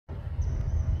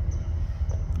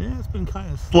Yeah, it's been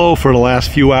kind of slow for the last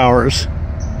few hours.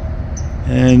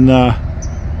 And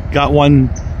got one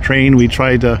train we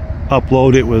tried to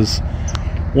upload. It was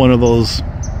one of those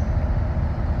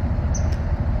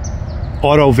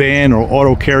auto van or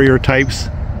auto carrier types.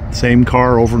 Same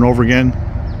car over and over again.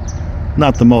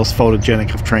 Not the most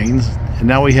photogenic of trains. And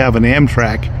now we have an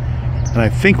Amtrak. And I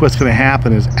think what's going to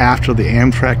happen is after the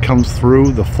Amtrak comes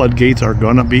through, the floodgates are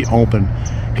going to be open.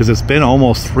 Because it's been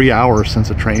almost 3 hours since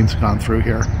a train's gone through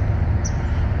here.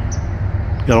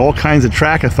 Got all kinds of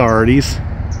track authorities.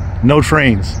 No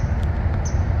trains.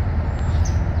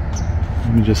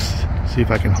 Let me just see if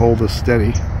I can hold this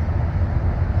steady.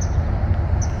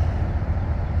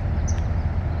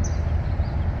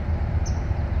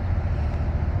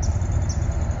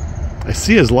 I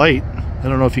see his light. I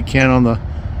don't know if you can on the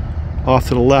off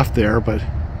to the left there, but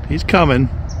he's coming.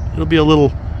 It'll be a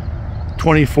little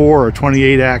 24 or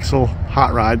 28 axle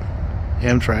hot rod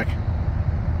Amtrak.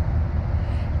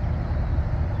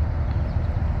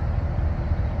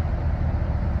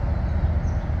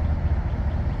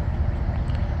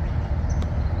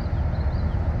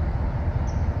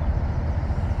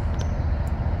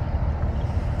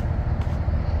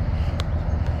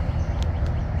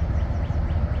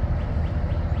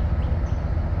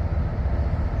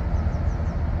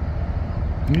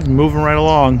 He's moving right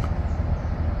along.